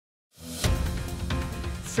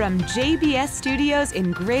From JBS Studios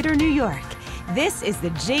in Greater New York, this is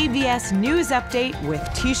the JBS News Update with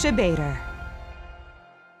Teisha Bader.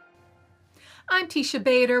 I'm Teisha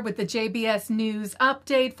Bader with the JBS News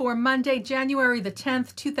Update for Monday, January the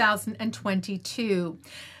 10th, 2022.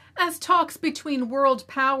 As talks between world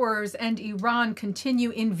powers and Iran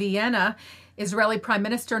continue in Vienna, Israeli Prime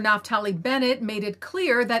Minister Naftali Bennett made it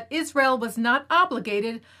clear that Israel was not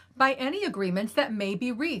obligated by any agreements that may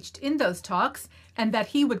be reached in those talks, and that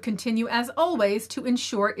he would continue, as always, to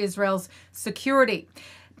ensure Israel's security.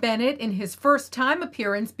 Bennett, in his first-time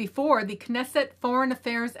appearance before the Knesset Foreign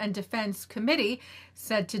Affairs and Defense Committee,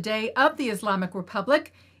 said today of the Islamic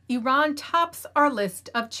Republic, "Iran tops our list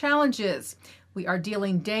of challenges. We are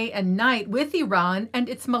dealing day and night with Iran and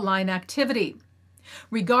its malign activity."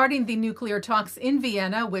 Regarding the nuclear talks in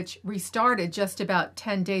Vienna, which restarted just about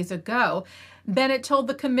 10 days ago, Bennett told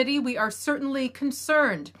the committee, "We are certainly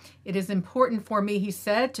concerned. It is important for me," he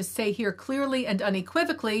said, "to say here clearly and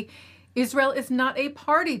unequivocally, Israel is not a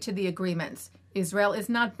party to the agreements. Israel is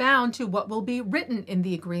not bound to what will be written in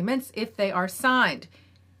the agreements if they are signed.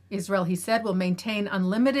 Israel," he said, "will maintain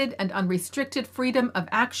unlimited and unrestricted freedom of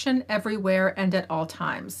action everywhere and at all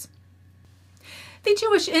times." The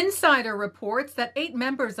Jewish Insider reports that 8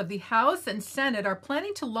 members of the House and Senate are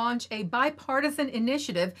planning to launch a bipartisan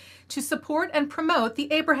initiative to support and promote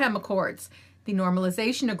the Abraham Accords, the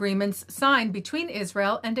normalization agreements signed between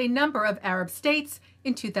Israel and a number of Arab states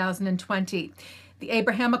in 2020. The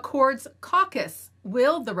Abraham Accords Caucus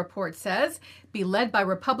will, the report says, be led by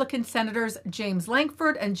Republican Senators James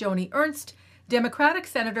Lankford and Joni Ernst, Democratic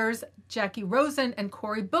Senators Jackie Rosen and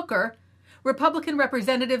Cory Booker, Republican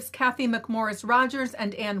Representatives Kathy McMorris Rodgers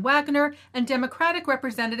and Ann Wagner, and Democratic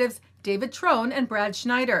Representatives David Trone and Brad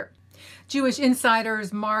Schneider. Jewish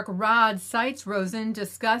Insider's Mark Rod cites Rosen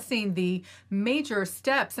discussing the major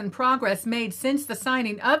steps and progress made since the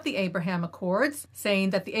signing of the Abraham Accords, saying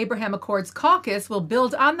that the Abraham Accords Caucus will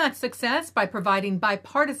build on that success by providing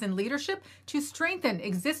bipartisan leadership to strengthen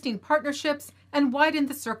existing partnerships and widen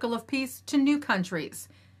the circle of peace to new countries.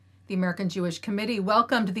 The American Jewish Committee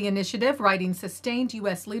welcomed the initiative, writing, "Sustained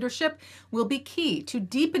U.S. leadership will be key to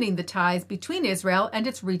deepening the ties between Israel and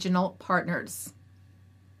its regional partners."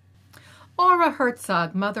 Ora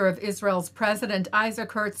Herzog, mother of Israel's President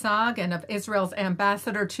Isaac Herzog and of Israel's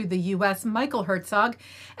ambassador to the U.S., Michael Herzog,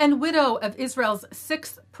 and widow of Israel's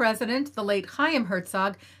 6th president, the late Chaim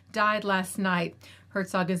Herzog, died last night.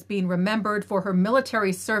 Herzog is being remembered for her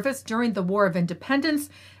military service during the War of Independence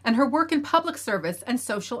and her work in public service and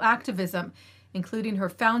social activism, including her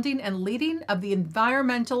founding and leading of the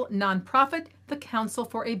environmental nonprofit, the Council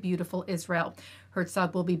for a Beautiful Israel.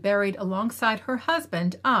 Herzog will be buried alongside her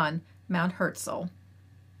husband on Mount Herzl.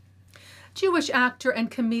 Jewish actor and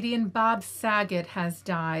comedian Bob Saget has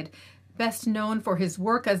died. Best known for his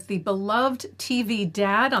work as the beloved TV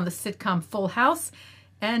dad on the sitcom Full House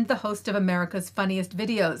and the host of America's Funniest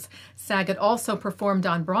Videos. Saget also performed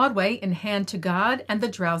on Broadway in Hand to God and The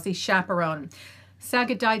Drowsy Chaperone.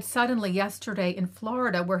 Saget died suddenly yesterday in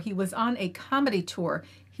Florida, where he was on a comedy tour.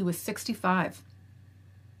 He was 65.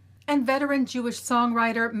 And veteran Jewish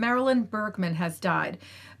songwriter Marilyn Bergman has died.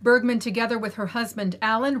 Bergman, together with her husband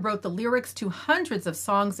Alan, wrote the lyrics to hundreds of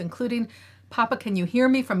songs, including "Papa, Can You Hear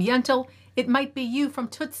Me" from Yentl, "It Might Be You" from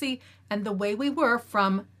Tootsie, and "The Way We Were"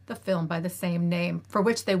 from the film by the same name, for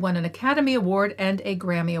which they won an Academy Award and a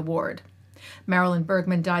Grammy Award. Marilyn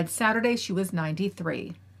Bergman died Saturday. She was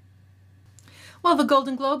 93. Well, the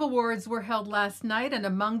Golden Globe Awards were held last night, and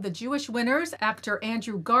among the Jewish winners, actor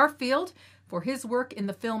Andrew Garfield for his work in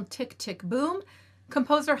the film Tick, Tick, Boom,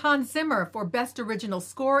 composer Hans Zimmer for Best Original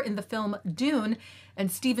Score in the film Dune,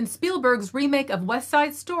 and Steven Spielberg's remake of West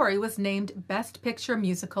Side Story was named Best Picture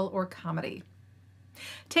Musical or Comedy.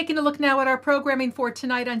 Taking a look now at our programming for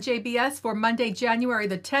tonight on JBS for Monday, January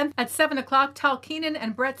the 10th. At 7 o'clock, Tal Keinan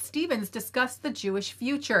and Bret Stephens discuss the Jewish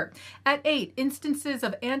future. At 8, instances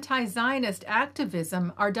of anti-Zionist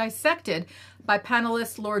activism are dissected by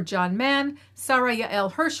panelists Lord John Mann, Sara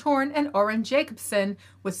Yael Hirschhorn, and Oren Jacobson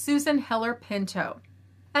with Susan Heller Pinto.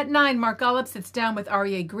 At 9, Mark Golub sits down with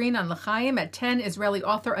Aryeh Green on Chaim. At 10, Israeli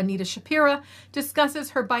author Anita Shapira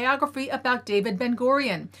discusses her biography about David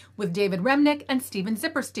Ben-Gurion with David Remnick and Stephen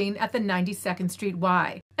Zipperstein at the 92nd Street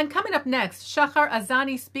Y. And coming up next, Shahar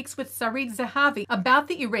Azani speaks with Sarit Zehavi about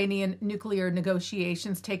the Iranian nuclear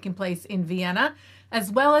negotiations taking place in Vienna,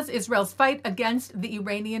 as well as Israel's fight against the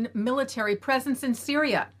Iranian military presence in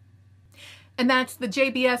Syria. And that's the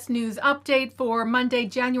JBS News Update for Monday,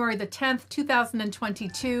 January the 10th,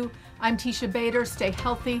 2022. I'm Teisha Bader. Stay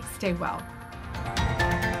healthy, stay well.